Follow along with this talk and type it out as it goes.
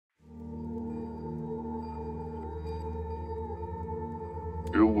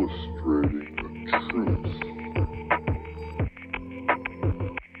illustrating the truth.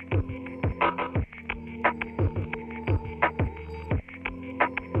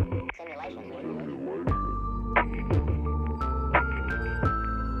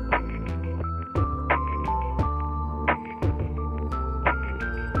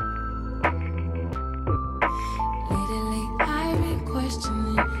 Lately I've been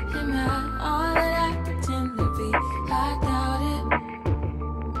questioning, am I all that I pretend to be? I doubt it,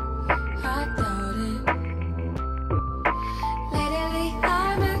 I doubt it. Lately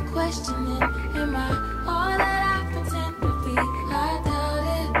I've been questioning, am I all that I pretend to be? I doubt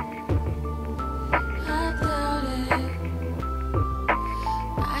it, I doubt it.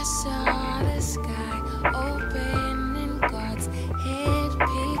 I saw the sky open and God's head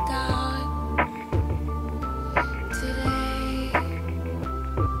peek out today.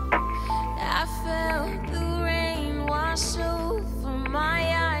 I felt the rain wash over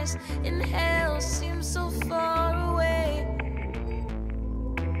my eyes, and hell seems so far away.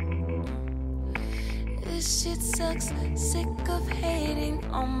 This shit sucks, sick of hating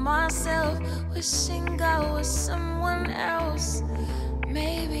on myself, wishing I was someone else.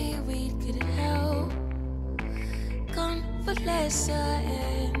 Maybe we could help.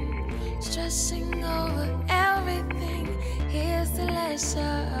 Convalescent, stressing over everything. Here's the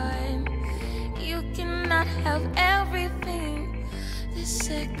lesson: you cannot have everything this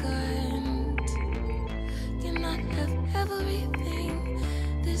second. Cannot have everything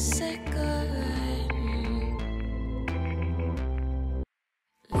this second.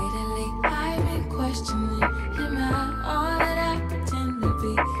 Lately I've been questioning,